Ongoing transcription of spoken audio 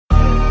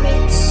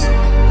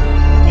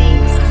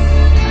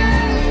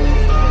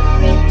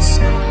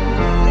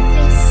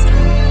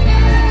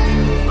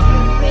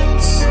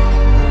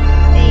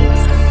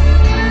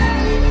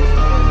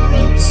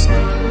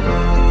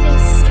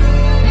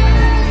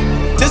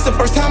This the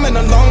first time in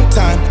a long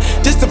time.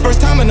 This the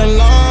first time in a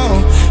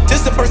long. This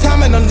the first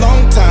time in a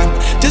long time.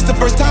 This the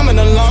first time in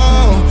a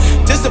long.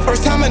 This the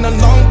first time in a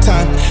long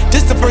time.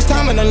 This the first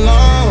time in a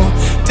long.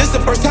 This the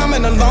first time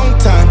in a long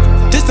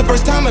time. This the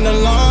first time in a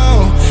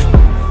long.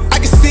 I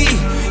can see,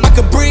 I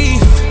can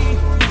breathe.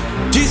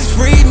 Jesus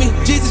freed me,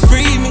 Jesus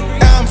freed me.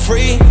 Now I'm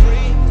free.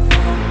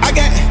 I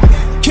got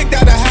kicked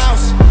out the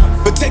house,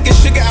 but taking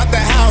sugar out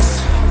the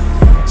house.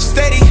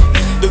 Steady,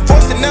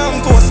 divorcing now I'm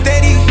going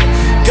steady.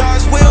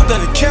 God's will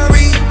done to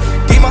carry.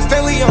 Be my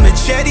family on the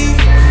jetty.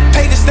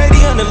 Pay the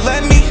steady on the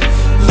let me.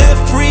 Live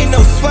free,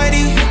 no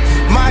sweaty.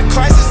 My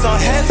crisis on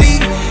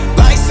heavy.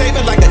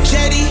 Lifesaver like a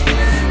jetty.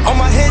 On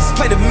my hips,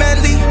 play the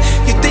medley.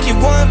 You think you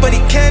won, but he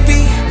can't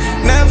be.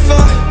 Never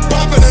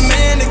popping a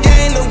man to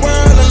gain the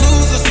world and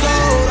lose a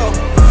soul though.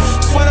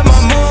 Sweating my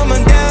mom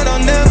and dad,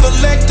 I'll never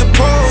let the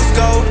pros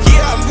go.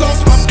 Yeah, I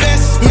lost my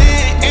best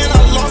man and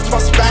I lost my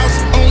spouse.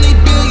 Only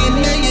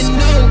billionaire you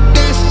know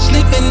best,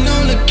 sleeping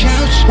on the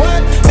couch.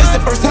 What? This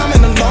the first time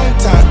in a long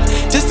time.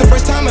 This the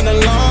first time in a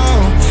long.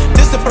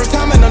 This the first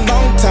time in a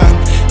long time.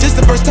 This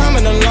the first time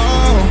in a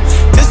long.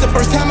 This the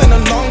first time in a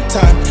long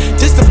time.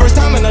 This the first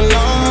time in a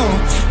long.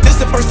 This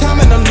the first time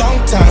in a long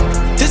time.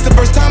 This the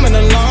first time in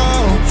a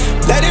long.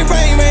 Let it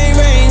rain, rain,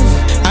 rain.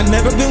 I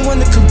never been one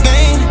to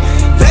complain.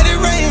 Let it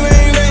rain,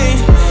 rain, rain.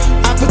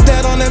 I put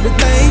that on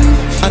everything.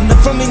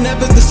 Enough from me,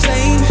 never the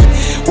same.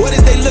 What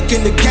is they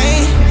looking to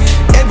gain?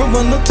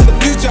 Everyone look to the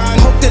future. I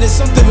hope that it's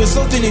something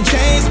resulting in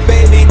change,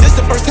 baby. This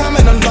the first time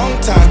in a long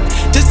time.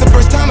 This the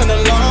first time in a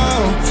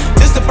long.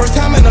 This the first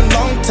time in a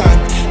long time.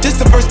 This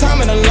the first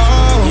time in a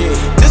long.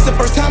 This the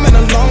first time in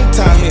a long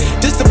time.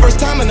 This the first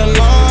time in a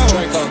long.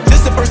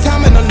 This the first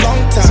time in a long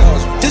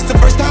time. This the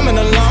first time in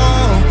a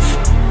long.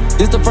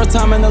 This the first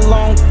time in a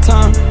long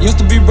time. Used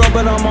to be broke,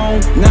 but I'm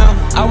on now.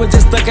 I was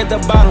just stuck at the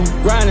bottom,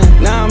 grinding.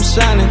 Now I'm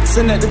shining,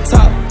 sitting at the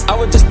top. I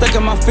was just stuck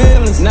in my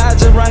feelings. Now I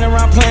just running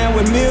around playing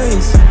with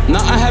millions.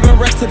 Now I having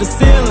racks to the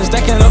ceilings.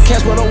 Stacking up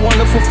cash, what a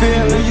wonderful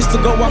feeling. We used to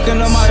go walking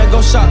them out and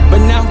go shop,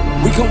 but now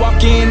we can walk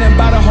in and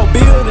buy the whole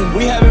building.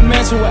 We having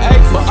mansion with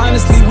acres, but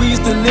honestly we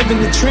used to live in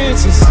the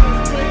trenches.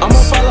 I'm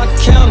on fire like a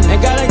candle,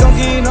 and God ain't gon'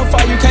 give you no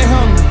fire, you can't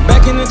humble.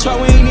 Back in the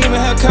truck, we ain't even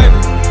have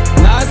cable.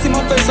 Now I see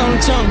my face on the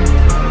channel.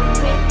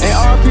 And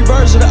RP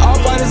version, the all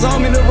fighters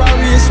on me, the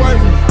robbery is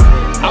swerving.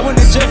 I went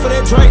to jail for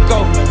that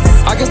Draco.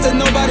 I guess there's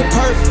nobody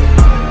perfect.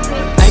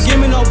 Ain't give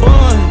me no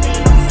bun.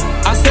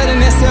 I sat in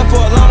that cell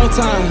for a long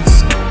time.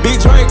 Big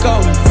Draco,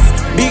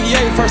 Big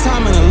Ye, first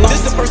time in a long time.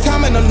 This the first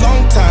time in a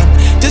long time.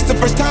 This the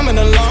first time in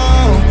a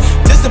long.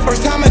 This the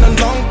first time in a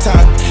long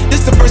time.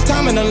 This the first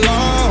time in a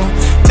long.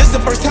 This the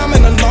first time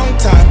in a long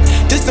time.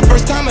 This the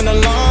first time in a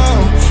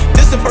long.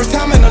 This the first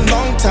time in a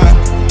long time.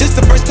 This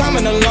the first time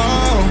in a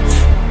long.